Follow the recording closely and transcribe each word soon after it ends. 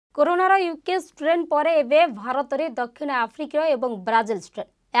कोरोनार UK strain पर एबे भारत में दक्षिण आफ्रिका और ब्राजिल स्ट्रेन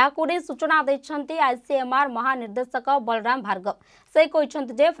या सूचना देते आईसीएमआर महानिर्देशक बलराम भार्गव से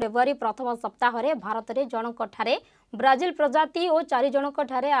कहते फेब्रुआरी प्रथम सप्ताह में भारत में जनक ब्राजिल प्रजाति और 4 जनक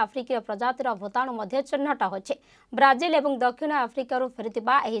आफ्रिकीय प्रजातिर भूताणु चिन्हट होछि। ब्राजिल और दक्षिण आफ्रिकार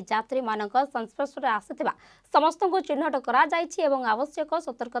फेरिथिबा एही यात्री मानक संस्पर्श में आसिथिबा समस्त को चिन्हट करा जायछि एवं आवश्यक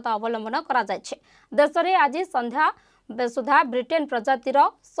सतर्कता अवलंबन करा जायछि। देश में आज संध्या सुधा ब्रिटेन प्रजातिर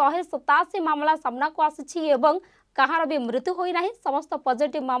 187 मामला सामना को आसिछि एवं कहार भी मृत्यु होई नाही। समस्त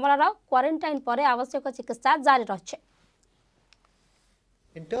पॉजिटिव मामलार क्वारंटाइन पर आवश्यक चिकित्सा जारी रहिछि।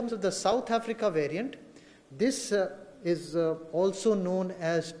 In terms of the South Africa variant, this is also known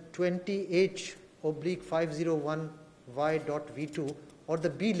as 20H/501Y.V2 or the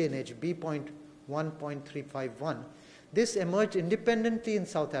B lineage B.1.351. This emerged independently in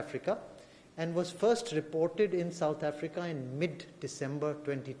South Africa and was first reported in South Africa in mid-December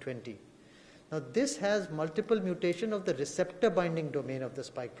 2020. Now this has multiple mutation of the receptor binding domain of the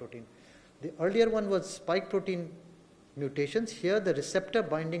spike protein. The earlier one was spike protein mutations. Here the receptor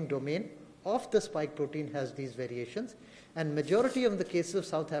binding domain of the spike protein has these variations, and majority of the cases of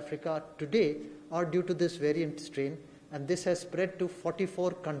South Africa today are due to this variant strain, and this has spread to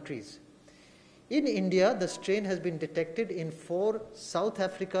 44 countries. In India, the strain has been detected in 4 South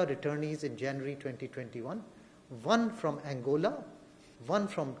Africa returnees in January 2021, 1 from Angola, 1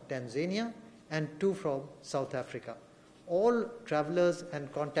 from Tanzania, and 2 from South Africa. All travelers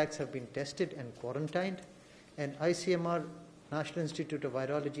and contacts have been tested and quarantined, and ICMR, National Institute of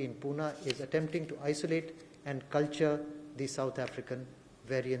Virology in Pune, is attempting to isolate and culture the South African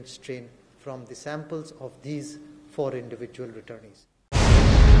variant strain from the samples of these 4 individual returnees.